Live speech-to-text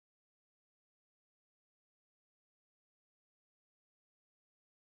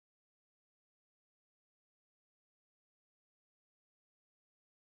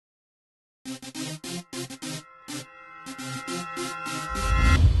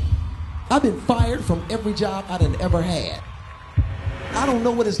I've been fired from every job I done ever had. I don't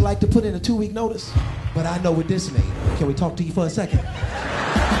know what it's like to put in a 2-week notice, but I know what this means. Can we talk to you for a second?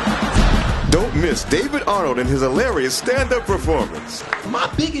 Don't miss David Arnold and his hilarious stand-up performance.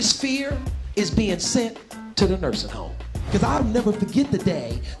 My biggest fear is being sent to the nursing home. Because I'll never forget the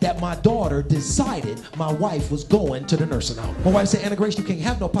day that my daughter decided my wife was going to the nursing home. My wife said, Anna Grace, you can't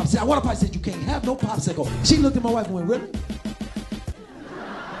have no popsicle. I want a popsicle. I said, you can't have no popsicle. She looked at my wife and went, really?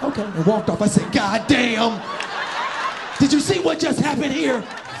 Okay, and walked off. I said, God damn. Did you see what just happened here?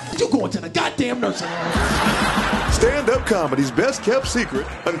 You going to the goddamn nursing home. Stand-up comedy's best kept secret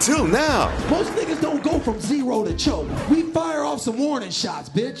until now. Most niggas don't go from zero to choke. We fire off some warning shots,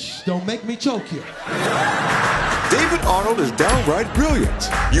 bitch. Don't make me choke you. David Arnold is downright brilliant.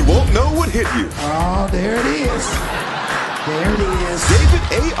 You won't know what hit you. Oh, there it is. There it is. David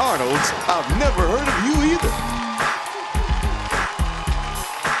A. Arnold's I've Never Heard of You Either.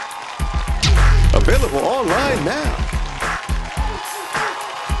 Available online now.